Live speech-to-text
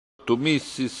to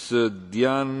Mrs.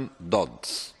 Diane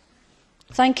Dodds.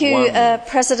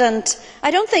 President,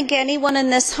 I do not think anyone in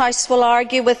this House will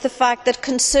argue with the fact that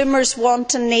consumers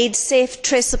want and need safe,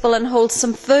 traceable and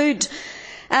wholesome food.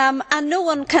 And no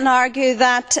one can argue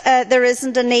that there is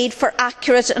not a need for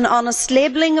accurate and honest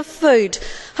labelling of food.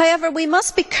 However, we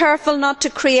must be careful not to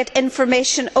create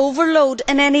information overload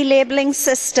in any labelling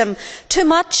system. Too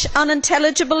much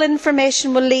unintelligible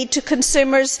information will lead to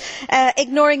consumers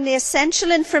ignoring the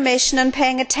essential information and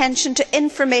paying attention to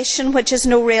information which has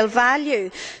no real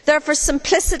value. Therefore,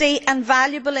 simplicity and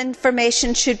valuable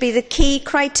information should be the key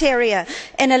criteria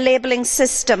in a labelling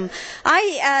system.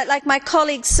 I, like my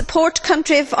colleagues, support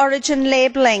country of origin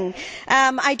labelling.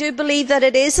 I do believe that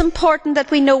it is important that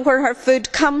we know where our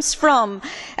food comes from.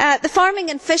 The farming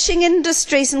and fishing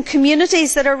industries and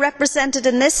communities that are represented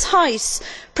in this House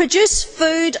produce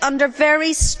food under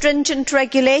very stringent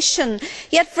regulation,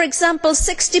 yet for example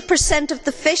 60% of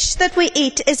the fish that we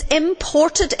eat is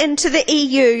imported into the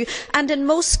EU and in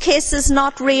most cases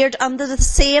not reared under the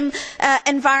same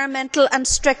environmental and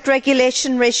strict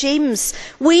regulation regimes.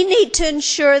 We need to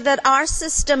ensure that our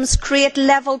systems create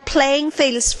level playing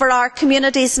fields for our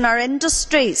communities and our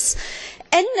industries.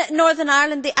 In Northern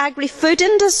Ireland, the agri-food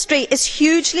industry is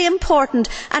hugely important,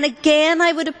 and again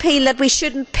I would appeal that we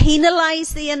should not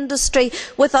penalise the industry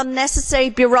with unnecessary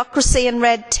bureaucracy and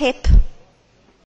red tape.